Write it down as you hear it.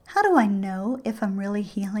How do I know if I'm really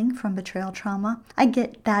healing from betrayal trauma? I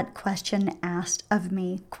get that question asked of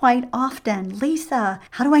me quite often. Lisa,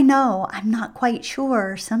 how do I know? I'm not quite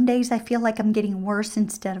sure. Some days I feel like I'm getting worse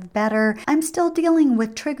instead of better. I'm still dealing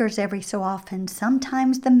with triggers every so often.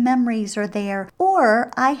 Sometimes the memories are there,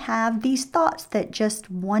 or I have these thoughts that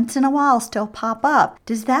just once in a while still pop up.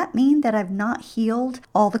 Does that mean that I've not healed?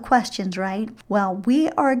 All the questions, right? Well, we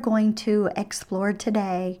are going to explore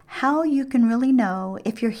today how you can really know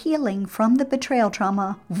if you're healing from the betrayal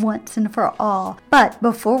trauma once and for all. But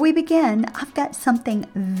before we begin, I've got something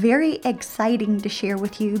very exciting to share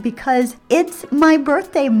with you because it's my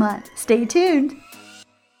birthday month. Stay tuned.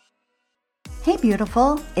 Hey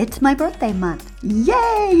beautiful, it's my birthday month.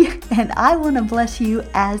 Yay! And I want to bless you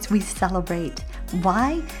as we celebrate.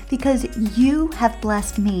 Why? Because you have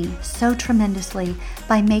blessed me so tremendously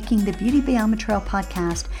by making the Beauty Beyond Betrayal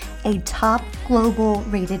podcast a top global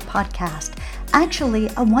rated podcast. Actually,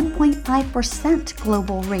 a 1.5%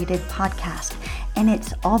 global rated podcast. And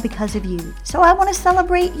it's all because of you. So I want to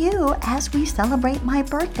celebrate you as we celebrate my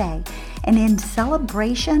birthday. And in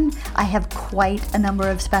celebration, I have quite a number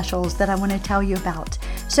of specials that I want to tell you about.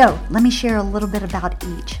 So let me share a little bit about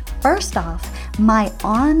each. First off, my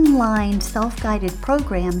online self-guided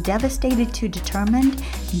program, Devastated to Determined,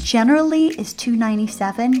 generally is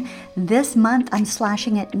 $297. This month, I'm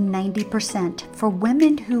slashing it 90% for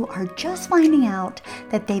women who are just finding out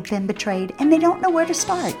that they've been betrayed and they don't know where to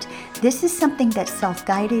start. This is something that's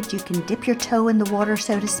self-guided. You can dip your toe in the water,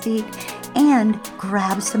 so to speak, and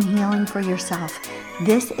grab some healing for yourself.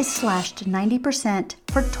 This is slashed 90%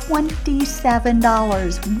 for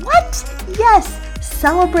 $27. What? Yes!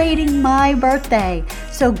 Celebrating my birthday.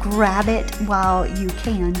 So grab it while you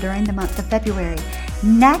can during the month of February.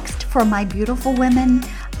 Next, for my beautiful women,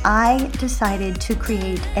 I decided to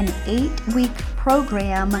create an 8-week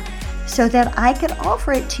program so that I could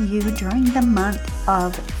offer it to you during the month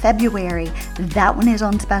of February. That one is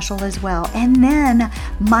on special as well. And then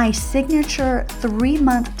my signature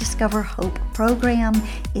 3-month Discover Hope program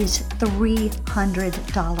is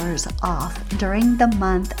 $300 off during the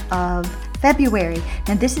month of February.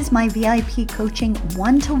 Now this is my VIP coaching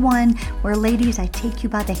 1-to-1 where ladies, I take you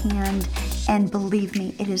by the hand and believe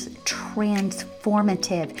me, it is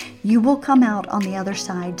transformative. You will come out on the other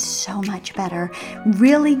side so much better,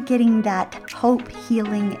 really getting that hope,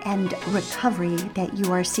 healing, and recovery that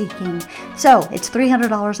you are seeking. So it's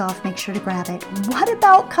 $300 off. Make sure to grab it. What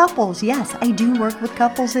about couples? Yes, I do work with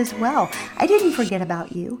couples as well. I didn't forget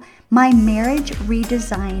about you. My marriage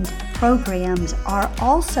redesigned programs are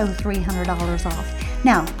also $300 off.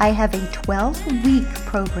 Now, I have a 12-week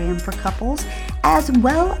program for couples as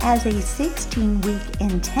well as a 16-week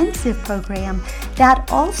intensive program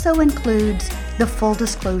that also includes the full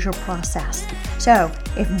disclosure process. So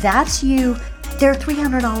if that's you, they're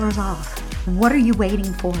 $300 off. What are you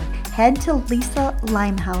waiting for? Head to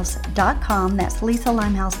lisalimehouse.com, that's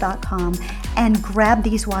lisalimehouse.com, and grab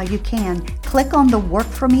these while you can. Click on the Work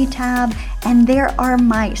For Me tab, and there are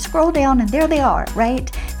scroll down, and there they are, right?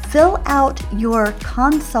 Fill out your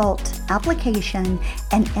consult application,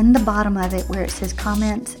 and in the bottom of it where it says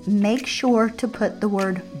comments, make sure to put the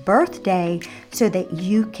word birthday so that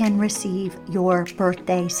you can receive your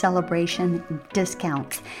birthday celebration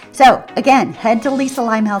discounts. So again, head to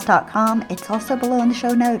lisalimehouse.com. It's also below in the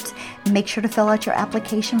show notes. Make sure to fill out your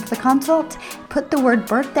application for the consult, put the word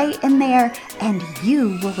birthday in there, and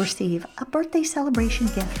you will receive a birthday celebration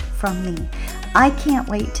gift from me. I can't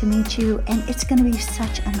wait to meet you, and it's going to be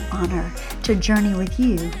such an honor to journey with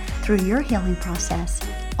you through your healing process,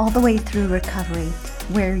 all the way through recovery,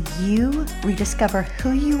 where you rediscover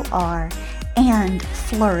who you are and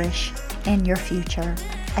flourish in your future.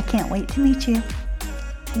 I can't wait to meet you.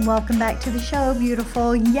 Welcome back to the show,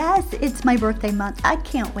 beautiful. Yes, it's my birthday month. I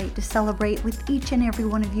can't wait to celebrate with each and every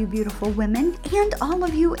one of you beautiful women and all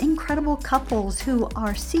of you incredible couples who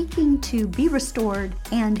are seeking to be restored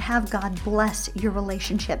and have God bless your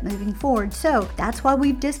relationship moving forward. So that's why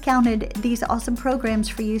we've discounted these awesome programs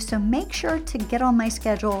for you. So make sure to get on my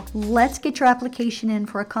schedule. Let's get your application in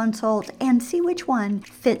for a consult and see which one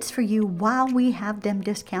fits for you while we have them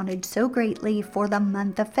discounted so greatly for the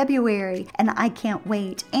month of February. And I can't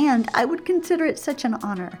wait. And I would consider it such an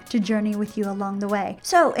honor to journey with you along the way.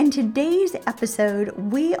 So in today's episode,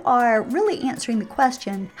 we are really answering the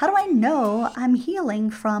question, how do I know I'm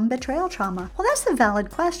healing from betrayal trauma? Well, that's a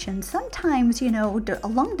valid question. Sometimes,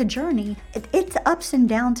 along the journey, it's ups and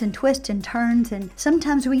downs and twists and turns. And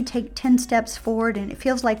sometimes we take 10 steps forward and it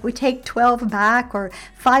feels like we take 12 back, or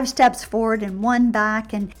 5 steps forward and 1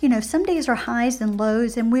 back. And, some days are highs and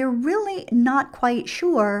lows and we're really not quite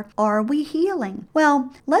sure, are we healing? Well,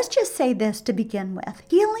 Now, let's just say this to begin with.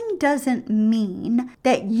 Healing doesn't mean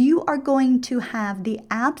that you are going to have the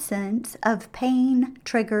absence of pain,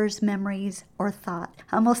 triggers, memories, or thought.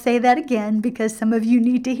 I'm going to say that again because some of you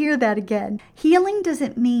need to hear that again. Healing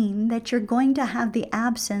doesn't mean that you're going to have the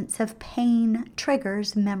absence of pain,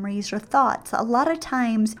 triggers, memories, or thoughts. A lot of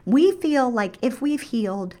times we feel like if we've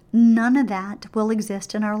healed, none of that will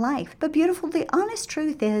exist in our life. But beautiful, the honest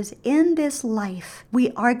truth is, in this life,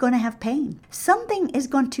 we are going to have pain. Something is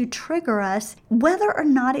going to trigger us, whether or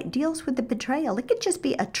not it deals with the betrayal. It could just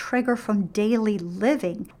be a trigger from daily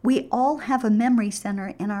living. We all have a memory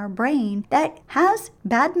center in our brain that has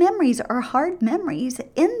bad memories or hard memories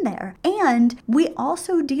in there. And we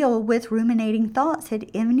also deal with ruminating thoughts at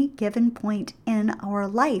any given point in our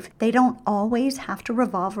life. They don't always have to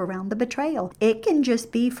revolve around the betrayal. It can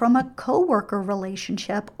just be from a coworker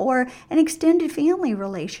relationship or an extended family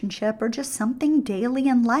relationship or just something daily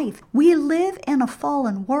in life. We live in a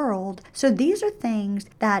fallen world, so these are things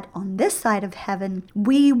that on this side of heaven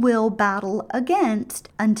we will battle against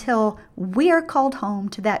until we are called home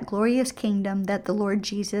to that glorious kingdom that the Lord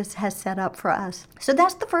Jesus has set up for us. So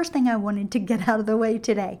that's the first thing I wanted to get out of the way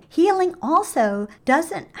today. Healing also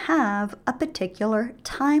doesn't have a particular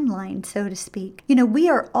timeline, so to speak. We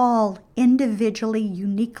are all individually,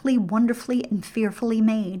 uniquely, wonderfully, and fearfully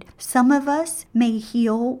made. Some of us may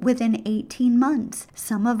heal within 18 months.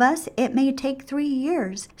 Some of us, it may take 3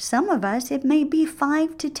 years. Some of us, it may be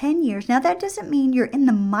 5 to 10 years. Now, that doesn't mean you're in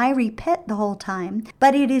the miry pit the whole time,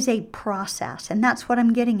 but it is a process, and that's what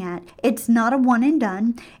I'm getting at. It's not a one and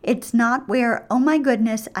done. It's not where, oh my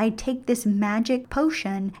goodness, I take this magic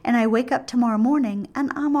potion and I wake up tomorrow morning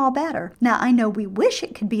and I'm all better. Now, I know we wish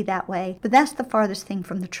it could be that way, but that's the farthest thing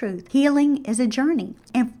from the truth. Healing is a journey.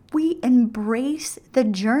 If we embrace the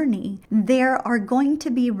journey, there are going to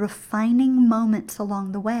be refining moments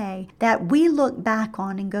along the way that we look back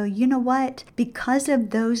on and go, you know what? Because of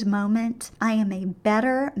those moments, I am a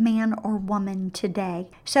better man or woman today.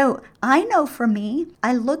 So I know for me,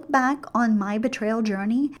 I look back on my betrayal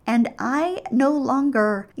journey and I no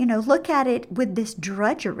longer, look at it with this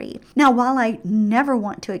drudgery. Now, while I never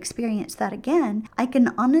want to experience that again, I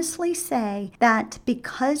can honestly say that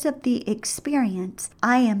because of the experience,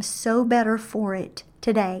 I am so better for it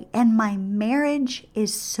today, and my marriage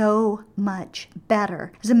is so much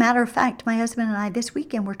better. As a matter of fact, my husband and I this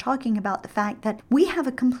weekend were talking about the fact that we have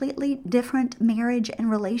a completely different marriage and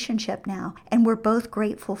relationship now, and we're both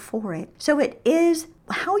grateful for it. So it is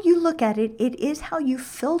how you look at it, it is how you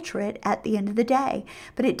filter it at the end of the day.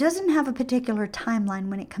 But it doesn't have a particular timeline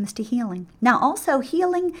when it comes to healing. Now, also,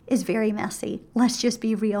 healing is very messy. Let's just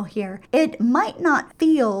be real here. It might not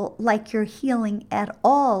feel like you're healing at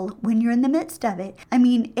all when you're in the midst of it. I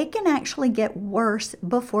mean, it can actually get worse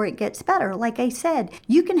before it gets better. Like I said,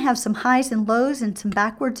 you can have some highs and lows and some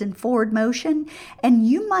backwards and forward motion, and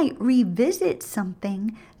you might revisit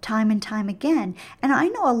something time and time again. And I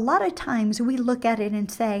know a lot of times we look at it and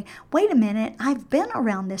say, wait a minute, I've been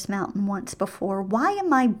around this mountain once before. Why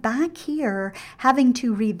am I back here having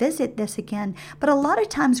to revisit this again? But a lot of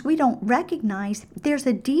times we don't recognize there's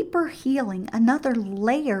a deeper healing, another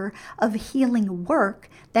layer of healing work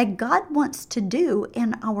that God wants to do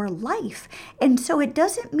in our life. And so it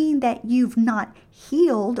doesn't mean that you've not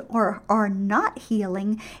healed or are not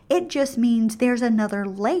healing. It just means there's another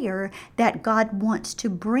layer that God wants to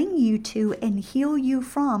bring you to and heal you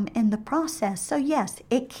from in the process. So yes,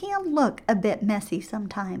 it can look a bit messy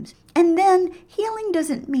sometimes. And then healing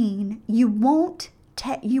doesn't mean you won't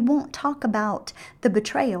talk about the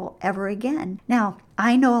betrayal ever again. Now,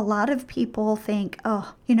 I know a lot of people think,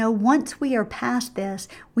 once we are past this,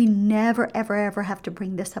 we never, ever, ever have to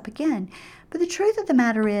bring this up again. But the truth of the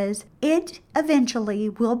matter is, it eventually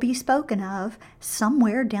will be spoken of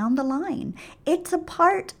somewhere down the line. It's a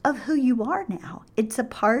part of who you are now. It's a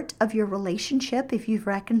part of your relationship if you've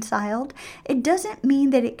reconciled. It doesn't mean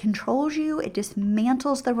that it controls you. It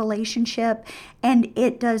dismantles the relationship and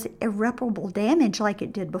it does irreparable damage like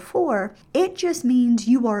it did before. It just means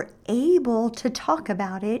you are able to talk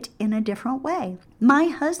about it in a different way. My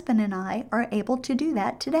husband and I are able to do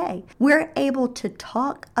that today. We're able to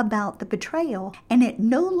talk about the betrayal, and it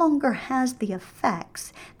no longer has the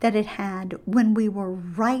effects that it had when we were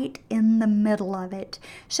right in the middle of it.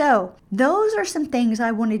 So those are some things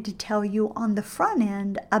I wanted to tell you on the front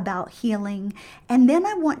end about healing. And then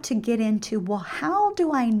I want to get into, how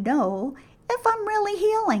do I know if I'm really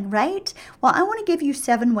healing, right? Well, I want to give you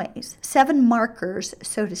 7 ways, 7 markers,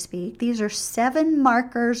 so to speak. These are 7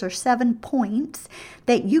 markers or 7 points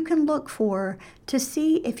that you can look for to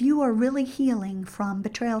see if you are really healing from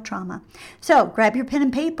betrayal trauma. So grab your pen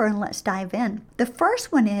and paper and let's dive in. The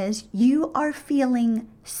first one is you are feeling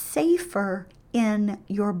safer in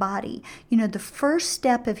your body. The first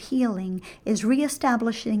step of healing is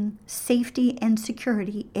reestablishing safety and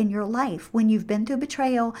security in your life. When you've been through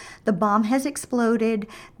betrayal, the bomb has exploded,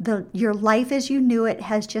 your life as you knew it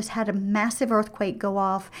has just had a massive earthquake go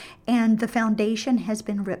off, and the foundation has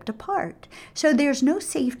been ripped apart. So there's no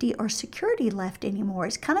safety or security left anymore.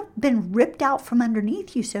 It's kind of been ripped out from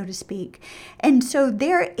underneath you, so to speak. And so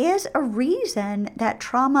there is a reason that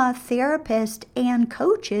trauma therapists and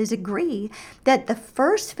coaches agree that the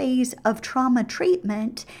first phase of trauma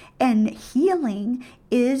treatment and healing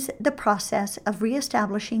is the process of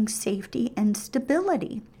reestablishing safety and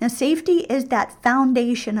stability. Now, safety is that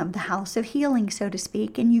foundation of the house of healing, so to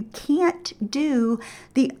speak, and you can't do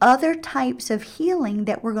the other types of healing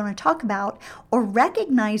that we're going to talk about or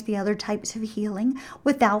recognize the other types of healing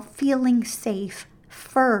without feeling safe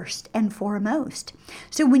first and foremost.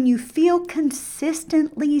 So when you feel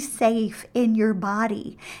consistently safe in your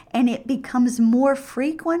body and it becomes more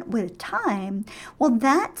frequent with time, well,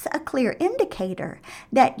 that's a clear indicator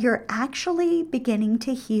that you're actually beginning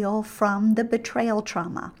to heal from the betrayal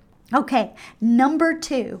trauma. Okay, number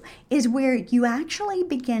 2 is where you actually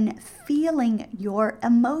begin feeling your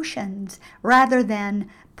emotions rather than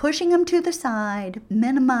pushing them to the side,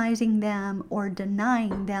 minimizing them, or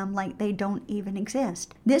denying them like they don't even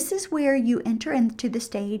exist. This is where you enter into the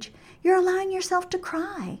stage you're allowing yourself to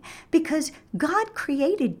cry because God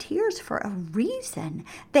created tears for a reason.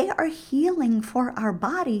 They are healing for our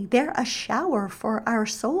body. They're a shower for our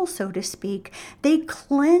soul, so to speak. They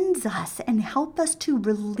cleanse us and help us to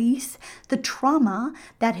release the trauma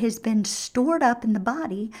that has been stored up in the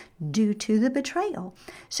body due to the betrayal.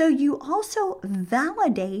 So you also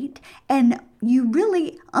validate and you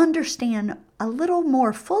really understand a little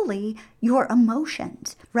more fully your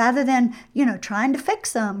emotions rather than, trying to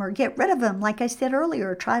fix them or get rid of them. Like I said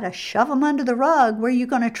earlier, try to shove them under the rug where you're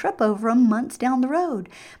going to trip over them months down the road.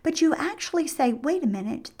 But you actually say, wait a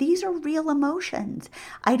minute, these are real emotions.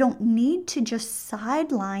 I don't need to just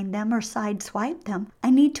sideline them or sideswipe them.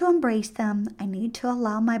 I need to embrace them. I need to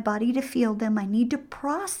allow my body to feel them. I need to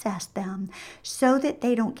process them so that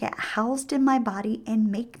they don't get housed in my body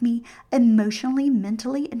and make me emotionally,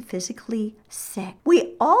 mentally, and physically sick.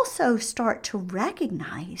 We also start to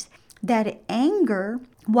recognize that anger,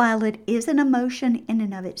 while it is an emotion in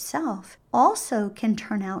and of itself, also can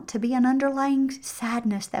turn out to be an underlying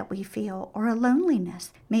sadness that we feel or a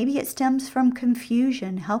loneliness. Maybe it stems from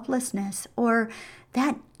confusion, helplessness, or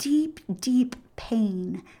that deep, deep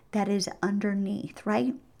pain that is underneath,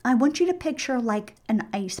 right? I want you to picture like an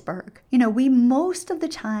iceberg. We most of the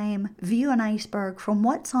time view an iceberg from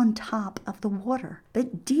what's on top of the water.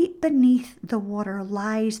 But deep beneath the water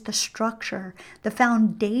lies the structure, the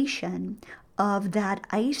foundation of that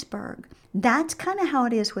iceberg. That's kind of how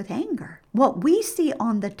it is with anger. What we see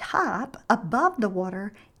on the top above the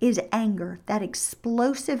water is anger, that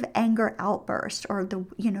explosive anger outburst, or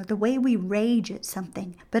the way we rage at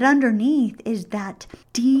something. But underneath is that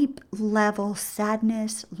deep level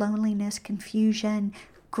sadness, loneliness, confusion,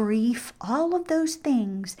 grief, all of those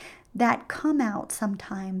things that come out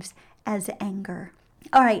sometimes as anger.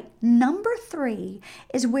 All right, number 3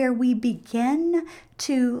 is where we begin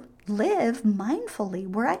to live mindfully.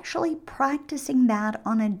 We're actually practicing that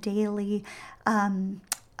on a daily, on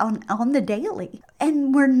the daily.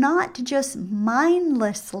 And we're not just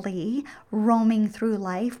mindlessly roaming through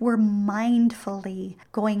life. We're mindfully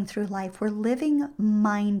going through life. We're living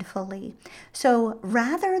mindfully. So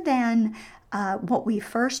rather than what we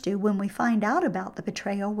first do when we find out about the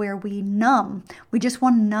betrayal, where we just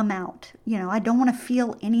want to numb out. I don't want to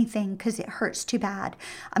feel anything because it hurts too bad.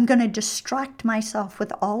 I'm going to distract myself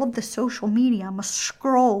with all of the social media. I'm going to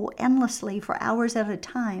scroll endlessly for hours at a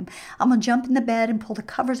time. I'm going to jump in the bed and pull the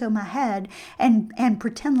covers over my head and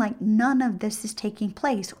pretend like none of this is taking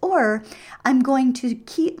place. Or I'm going to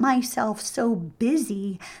keep myself so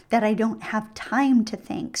busy that I don't have time to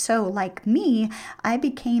think. So like me, I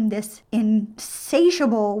became this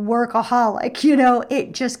insatiable workaholic.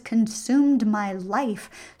 It just consumed my life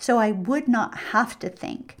so I would not have to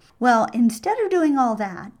think. Well, instead of doing all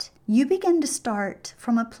that, you begin to start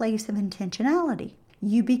from a place of intentionality.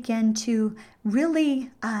 You begin to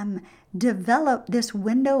really develop this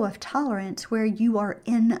window of tolerance where you are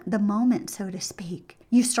in the moment, so to speak.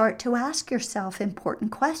 You start to ask yourself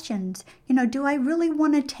important questions. Do I really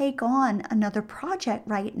want to take on another project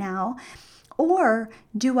right now? Or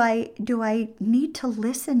do I need to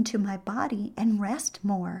listen to my body and rest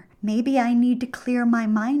more? Maybe I need to clear my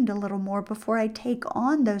mind a little more before I take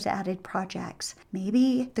on those added projects.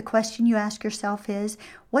 Maybe the question you ask yourself is,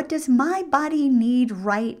 what does my body need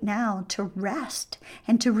right now to rest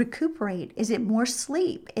and to recuperate? Is it more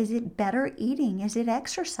sleep? Is it better eating? Is it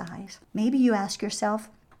exercise? Maybe you ask yourself,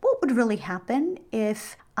 what would really happen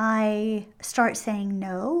if I start saying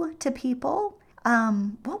no to people?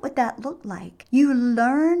 What would that look like? You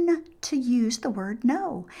learn to use the word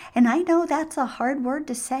no. And I know that's a hard word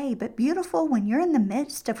to say, but beautiful, when you're in the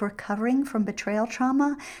midst of recovering from betrayal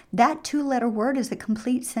trauma, that 2-letter word is a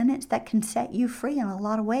complete sentence that can set you free in a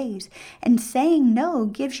lot of ways. And saying no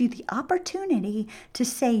gives you the opportunity to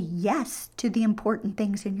say yes to the important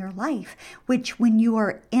things in your life, which when you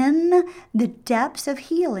are in the depths of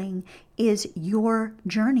healing, is your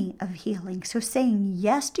journey of healing. So saying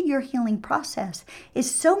yes to your healing process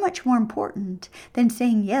is so much more important than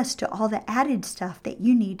saying yes to all the added stuff that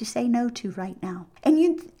you need to say no to right now. And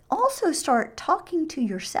you also start talking to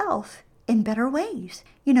yourself in better ways.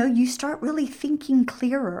 You start really thinking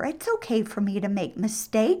clearer. It's okay for me to make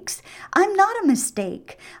mistakes. I'm not a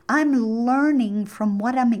mistake. I'm learning from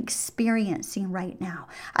what I'm experiencing right now.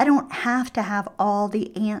 I don't have to have all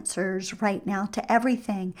the answers right now to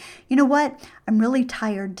everything. You know what? I'm really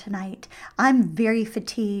tired tonight. I'm very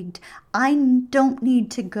fatigued. I don't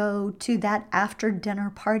need to go to that after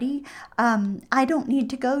dinner party. I don't need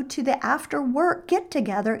to go to the after work get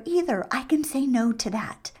together either. I can say no to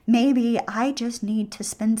that. Maybe I just need to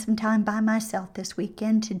spend some time by myself this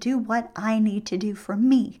weekend to do what I need to do for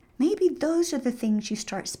me. Maybe those are the things you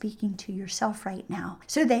start speaking to yourself right now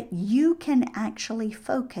so that you can actually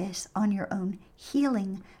focus on your own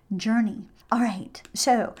healing journey. All right,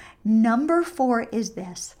 so number 4 is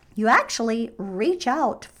this. You actually reach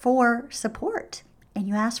out for support and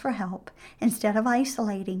you ask for help instead of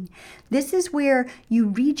isolating. This is where you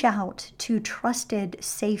reach out to trusted,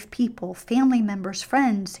 safe people, family members,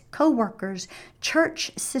 friends, co-workers,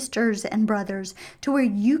 church sisters and brothers, to where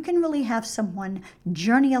you can really have someone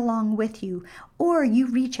journey along with you. Or you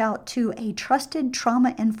reach out to a trusted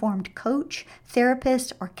trauma-informed coach,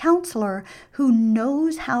 therapist, or counselor who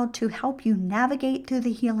knows how to help you navigate through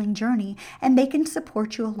the healing journey, and they can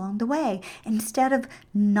support you along the way instead of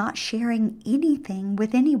not sharing anything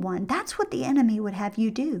with anyone. That's what the enemy would have you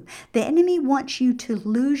do. The enemy wants you to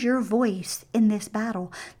lose your voice in this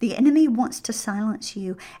battle. The enemy wants to silence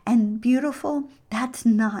you. And beautiful, that's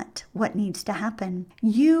not what needs to happen.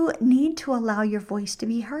 You need to allow your voice to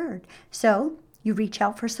be heard. So you reach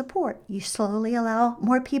out for support. You slowly allow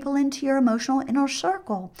more people into your emotional inner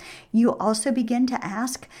circle. You also begin to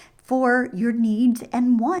ask for your needs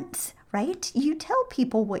and wants, right? You tell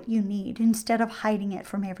people what you need instead of hiding it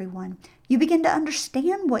from everyone. You begin to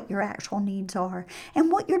understand what your actual needs are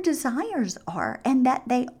and what your desires are, and that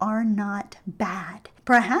they are not bad.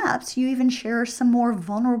 Perhaps you even share some more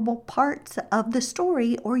vulnerable parts of the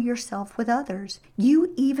story or yourself with others.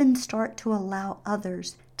 You even start to allow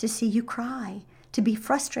others to see you cry, to be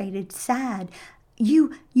frustrated, sad.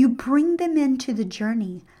 You bring them into the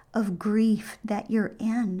journey of grief that you're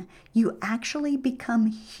in. You actually become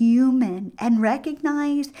human and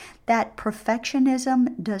recognize that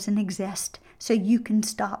perfectionism doesn't exist. So you can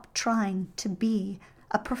stop trying to be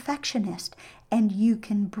a perfectionist and you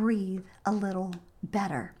can breathe a little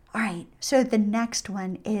better. All right, so the next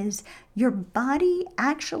one is your body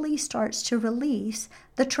actually starts to release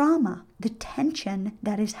the trauma, the tension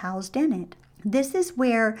that is housed in it. This is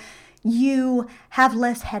where you have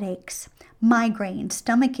less headaches, migraines,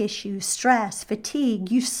 stomach issues, stress,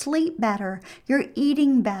 fatigue. You sleep better. You're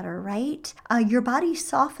eating better, right? Your body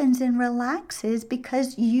softens and relaxes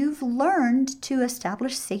because you've learned to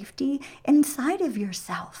establish safety inside of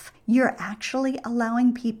yourself. You're actually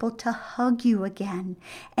allowing people to hug you again,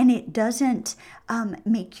 and it doesn't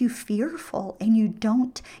make you fearful, and you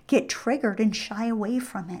don't get triggered and shy away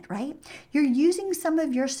from it, right? You're using some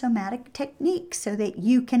of your somatic techniques so that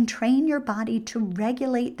you can train your body to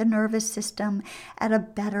regulate the nervous system at a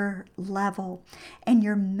better level. And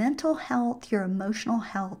your mental health, your emotional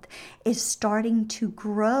health is starting to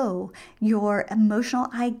grow. Your emotional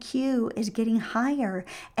IQ is getting higher,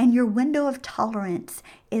 and your window of tolerance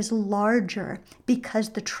is larger because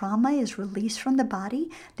the trauma is released from the body.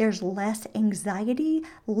 There's less anxiety,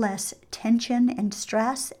 less tension and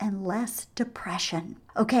stress, and less depression.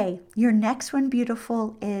 Okay, your next one,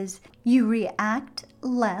 beautiful, is you react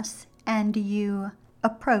less and you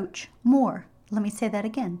approach more. Let me say that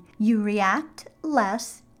again. You react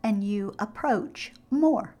less and you approach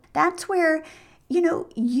more. That's where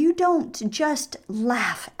you don't just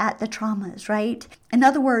laugh at the traumas, right? In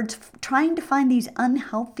other words, trying to find these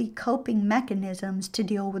unhealthy coping mechanisms to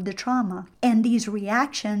deal with the trauma and these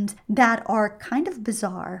reactions that are kind of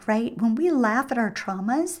bizarre, right? When we laugh at our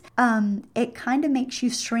traumas, it kind of makes you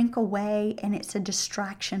shrink away, and it's a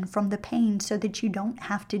distraction from the pain so that you don't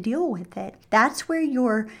have to deal with it. That's where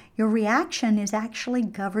your reaction is actually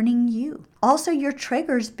governing you. Also, your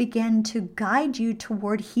triggers begin to guide you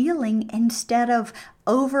toward healing instead of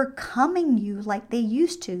overcoming you like they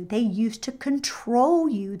used to. They used to control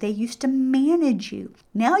you. They used to manage you.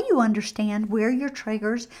 Now you understand where your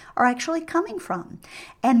triggers are actually coming from.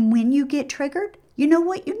 And when you get triggered, you know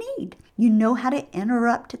what you need. You know how to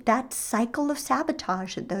interrupt that cycle of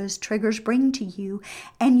sabotage that those triggers bring to you,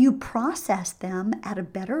 and you process them at a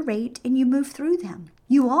better rate and you move through them.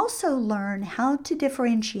 You also learn how to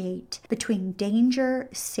differentiate between danger,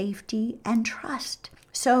 safety, and trust.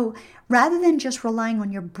 So rather than just relying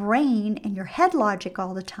on your brain and your head logic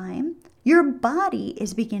all the time, your body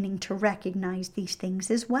is beginning to recognize these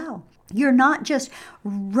things as well. You're not just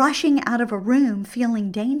rushing out of a room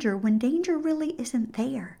feeling danger when danger really isn't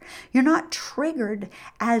there. You're not triggered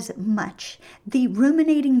as much. The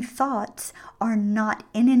ruminating thoughts are not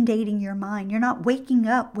inundating your mind. You're not waking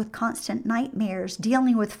up with constant nightmares,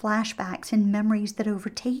 dealing with flashbacks and memories that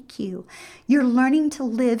overtake you. You're learning to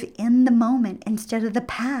live in the moment instead of the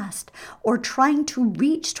past, or trying to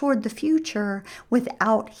reach toward the future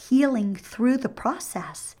without healing through the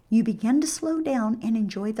process. You begin to slow down and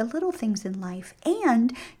enjoy the little things in life,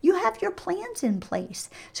 and you have your plans in place.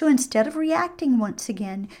 So instead of reacting once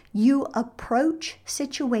again, you approach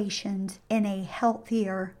situations in a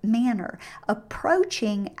healthier manner.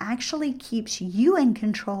 Approaching actually keeps you in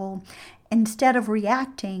control instead of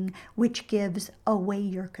reacting, which gives away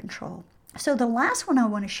your control. So the last one I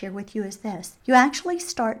want to share with you is this. You actually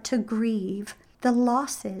start to grieve the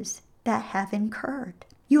losses that have incurred.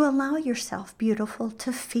 You allow yourself, beautiful,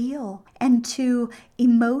 to feel and to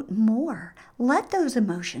emote more. Let those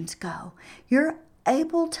emotions go. You're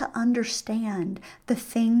able to understand the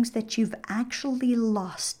things that you've actually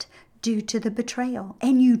lost due to the betrayal,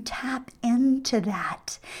 and you tap into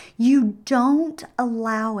that. You don't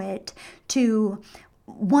allow it to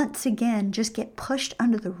once again just get pushed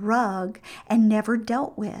under the rug and never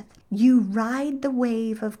dealt with. You ride the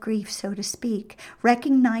wave of grief, so to speak,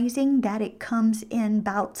 recognizing that it comes in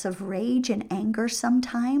bouts of rage and anger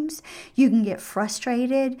sometimes. You can get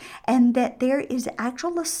frustrated, and that there is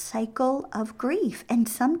actually a cycle of grief. And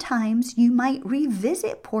sometimes you might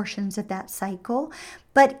revisit portions of that cycle,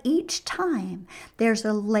 but each time there's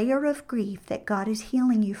a layer of grief that God is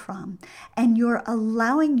healing you from, and you're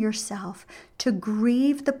allowing yourself to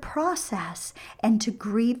grieve the process and to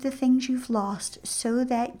grieve the things you've lost so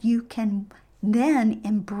that you can then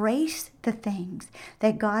embrace the things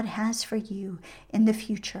that God has for you in the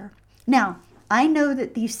future. Now, I know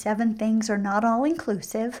that these 7 things are not all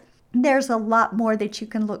inclusive. There's a lot more that you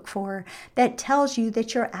can look for that tells you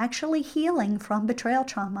that you're actually healing from betrayal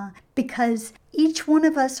trauma, because each one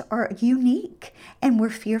of us are unique and we're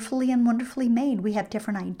fearfully and wonderfully made. We have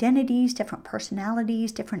different identities, different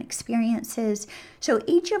personalities, different experiences. So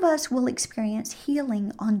each of us will experience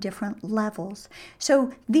healing on different levels.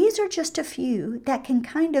 So these are just a few that can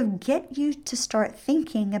kind of get you to start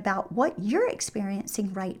thinking about what you're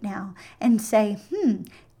experiencing right now and say,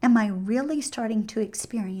 am I really starting to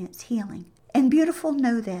experience healing? And beautiful,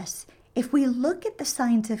 know this. If we look at the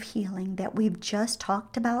signs of healing that we've just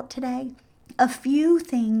talked about today, a few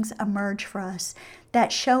things emerge for us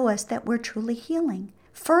that show us that we're truly healing.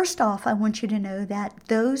 First off, I want you to know that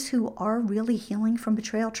those who are really healing from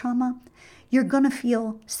betrayal trauma, you're going to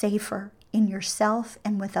feel safer in yourself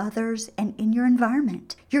and with others and in your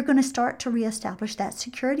environment. You're going to start to reestablish that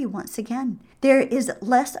security once again. There is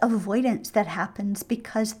less avoidance that happens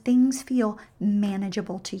because things feel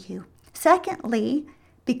manageable to you. Secondly,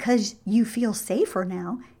 because you feel safer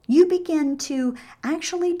now, you begin to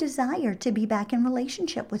actually desire to be back in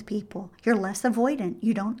relationship with people. You're less avoidant.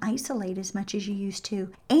 You don't isolate as much as you used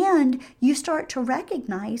to. And you start to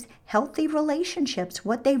recognize healthy relationships,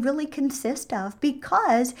 what they really consist of,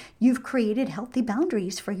 because you've created healthy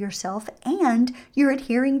boundaries for yourself and you're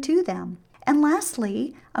adhering to them. And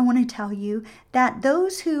lastly, I want to tell you that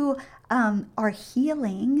those who are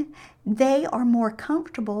healing, they are more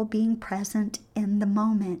comfortable being present in the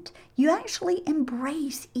moment. You actually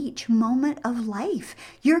embrace each moment of life.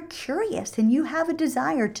 You're curious and you have a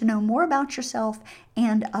desire to know more about yourself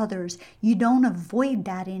and others. You don't avoid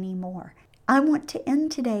that anymore. I want to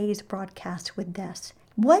end today's broadcast with this.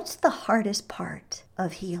 What's the hardest part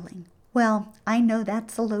of healing? Well, I know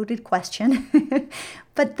that's a loaded question,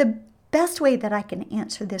 but the best way that I can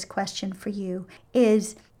answer this question for you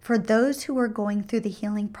is for those who are going through the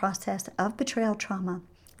healing process of betrayal trauma.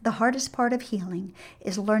 The hardest part of healing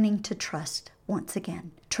is learning to trust once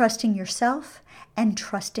again. Trusting yourself and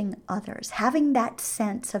trusting others. Having that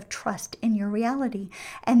sense of trust in your reality.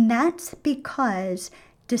 And that's because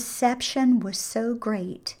deception was so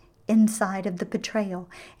great inside of the betrayal.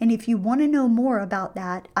 And if you want to know more about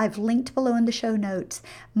that, I've linked below in the show notes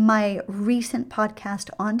my recent podcast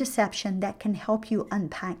on deception that can help you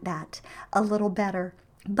unpack that a little better.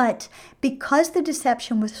 But because the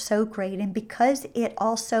deception was so great, and because it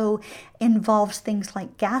also involves things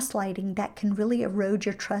like gaslighting that can really erode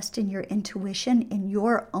your trust in your intuition, in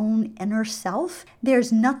your own inner self,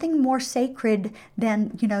 there's nothing more sacred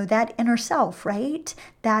than, that inner self, right?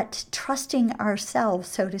 That trusting ourselves,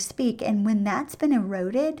 so to speak. And when that's been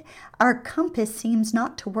eroded, our compass seems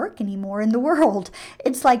not to work anymore in the world.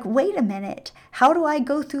 It's like, wait a minute, how do I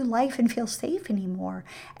go through life and feel safe anymore?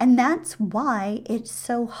 And that's why it's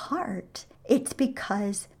so hard. It's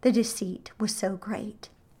because the deceit was so great.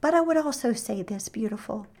 But I would also say this,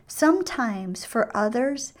 beautiful. Sometimes for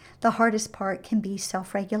others, the hardest part can be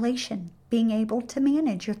self-regulation, being able to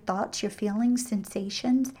manage your thoughts, your feelings,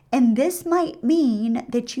 sensations. And this might mean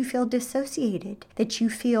that you feel dissociated, that you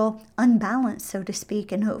feel unbalanced, so to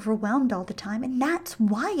speak, and overwhelmed all the time. And that's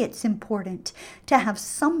why it's important to have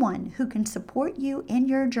someone who can support you in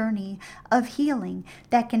your journey of healing,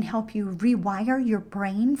 that can help you rewire your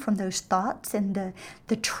brain from those thoughts and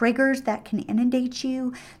the triggers that can inundate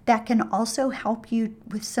you, that can also help you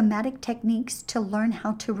with somatic techniques to learn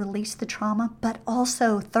how to release the trauma, but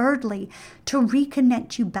also, thirdly, to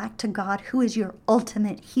reconnect you back to God, who is your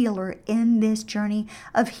ultimate healer in this journey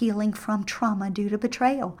of healing from trauma due to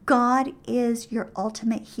betrayal. God is your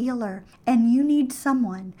ultimate healer, and you need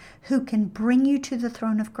someone who can bring you to the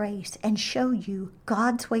throne of grace and show you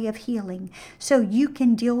God's way of healing so you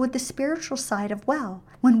can deal with the spiritual side of well.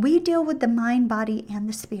 When we deal with the mind, body, and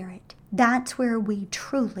the spirit, that's where we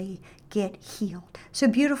truly get healed. So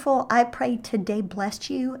beautiful, I pray today blessed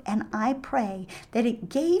you, and I pray that it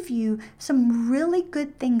gave you some really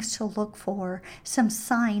good things to look for, some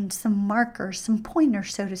signs, some markers, some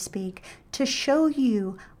pointers, so to speak, to show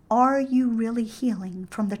you, are you really healing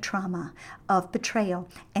from the trauma of betrayal?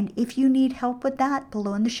 And if you need help with that,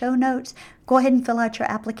 below in the show notes, go ahead and fill out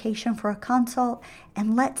your application for a consult,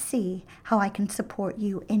 and let's see how I can support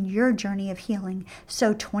you in your journey of healing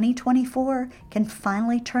so 2024 can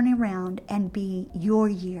finally turn around and be your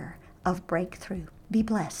year of breakthrough. Be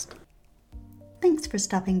blessed. Thanks for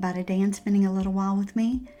stopping by today and spending a little while with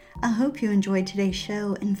me. I hope you enjoyed today's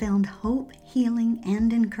show and found hope, healing,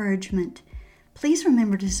 and encouragement. Please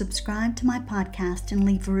remember to subscribe to my podcast and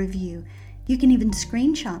leave a review. You can even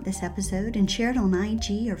screenshot this episode and share it on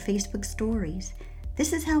IG or Facebook stories.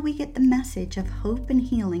 This is how we get the message of hope and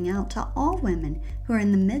healing out to all women who are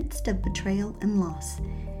in the midst of betrayal and loss.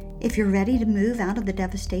 If you're ready to move out of the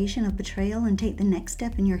devastation of betrayal and take the next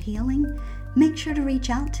step in your healing, make sure to reach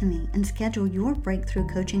out to me and schedule your breakthrough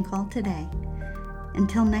coaching call today.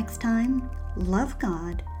 Until next time, love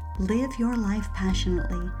God, live your life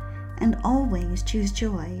passionately, and always choose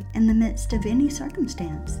joy in the midst of any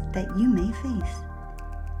circumstance that you may face.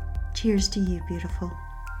 Cheers to you, beautiful.